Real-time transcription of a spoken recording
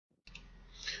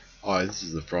Hi, this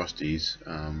is the Frosties.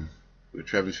 We're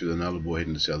travelling through the Nullarbor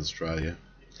heading to South Australia,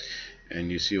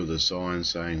 and you see all the signs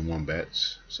saying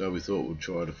wombats. So we thought we'd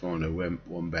try to find a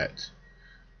wombat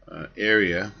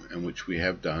area, and which we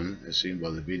have done, as seen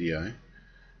by the video.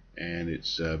 And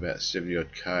it's about 70 odd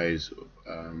k's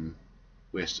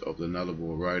west of the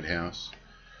Nullarbor Roadhouse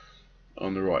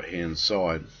on the right hand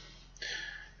side.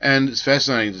 And it's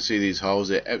fascinating to see these holes.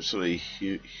 They're absolutely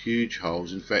huge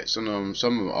holes. In fact, some of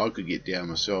them I could get down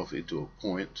myself into a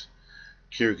point.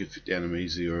 Kira could fit down them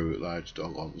easily, or a large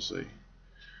dog, obviously.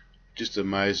 Just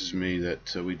amazes me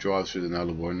that we drive through the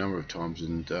Nullarbor a number of times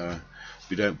and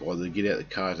we don't bother to get out the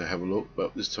car to have a look,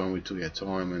 but this time we took our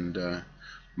time and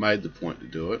made the point to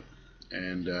do it,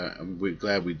 and we're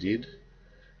glad we did.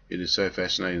 It is so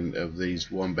fascinating of these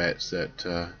wombats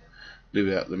that live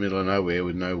out in the middle of nowhere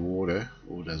with no water,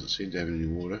 or doesn't seem to have any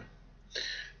water,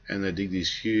 and they dig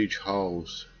these huge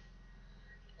holes.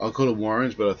 I call them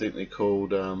warrens, but I think they're called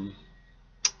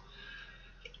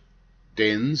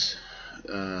dens,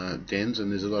 and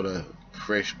there's a lot of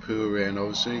fresh poo around,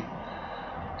 obviously,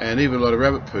 and even a lot of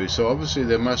rabbit poo. So obviously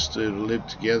they must live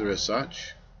together as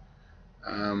such.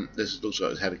 This looks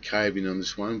like it's had a cave in on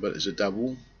this one, but it's a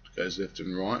double. It goes left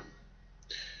and right,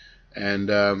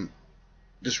 and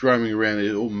just roaming around,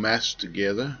 they're all massed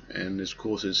together, and of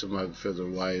course there's some over further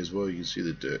away as well. You can see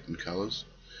the dirt and colours.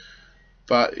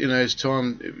 But you know, it's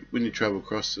time when you travel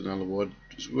across the Nullarbor,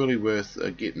 it's really worth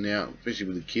getting out, especially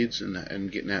with the kids,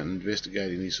 and getting out and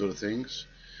investigating these sort of things.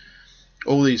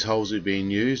 All these holes are being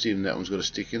used. Even that one's got a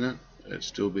stick in it. It's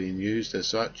still being used as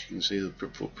such. You can see the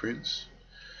footprints.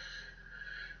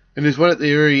 And there's one at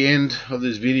the very end of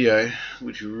this video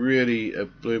which really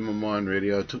blew my mind.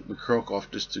 Really, I took my croc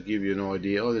off just to give you an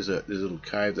idea. Oh, there's a little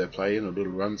cave they play in, a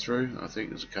little run through. I think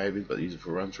there's a cave in, but they use it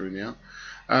for run through now.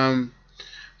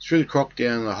 Threw the croc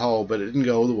down the hole, but it didn't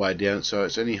go all the way down, so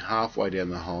it's only halfway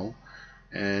down the hole.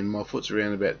 And my foot's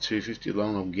around about 250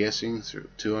 long, I'm guessing,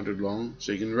 200 long.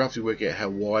 So you can roughly work out how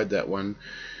wide that one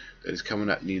that is coming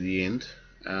up near the end,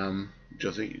 which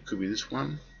I think it could be this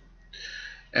one.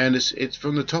 And it's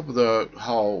from the top of the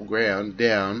hole ground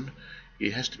down.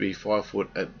 It has to be 5 foot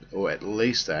or at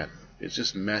least that. It's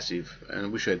just massive, and I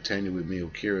wish I had Tanya with me, or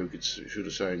Kira should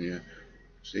have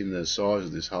seen the size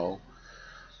of this hole.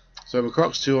 So my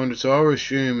croc's 200, so I would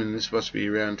assume, and this must be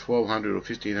around 1200 or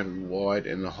 1500 wide,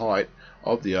 and the height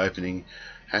of the opening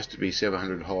has to be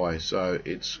 700 high. So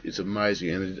it's amazing,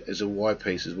 and it's a wide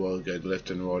piece as well. It goes left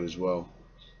and right as well.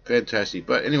 Fantastic.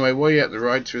 But anyway, while you're out the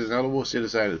road through the Nullarbor, instead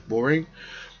of saying it's boring,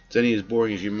 it's only as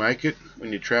boring as you make it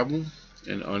when you travel,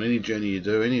 and on any journey you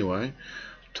do anyway.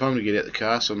 Time to get out the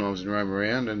car sometimes and roam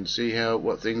around and see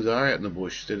what things are out in the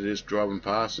bush, instead of just driving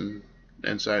past and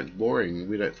say it's boring.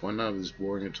 We don't find none of this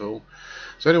boring at all.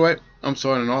 So anyway, I'm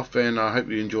signing off, and I hope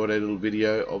you enjoyed a little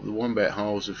video of the wombat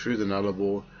holes through the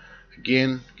Nullarbor.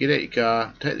 Again, get out your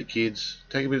car, take the kids,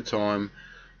 take a bit of time.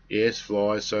 Yes,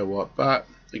 flies, so what, but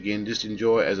again, just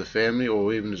enjoy it as a family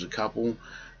or even as a couple,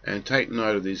 and take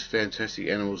note of these fantastic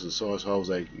animals, the size holes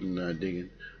they can dig in.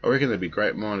 I reckon they'd be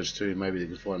great miners too. Maybe they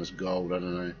could find us gold, I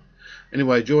don't know.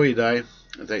 Anyway, enjoy your day,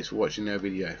 and thanks for watching our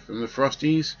video. From the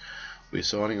Frosties, we're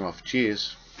signing off.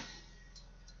 Cheers.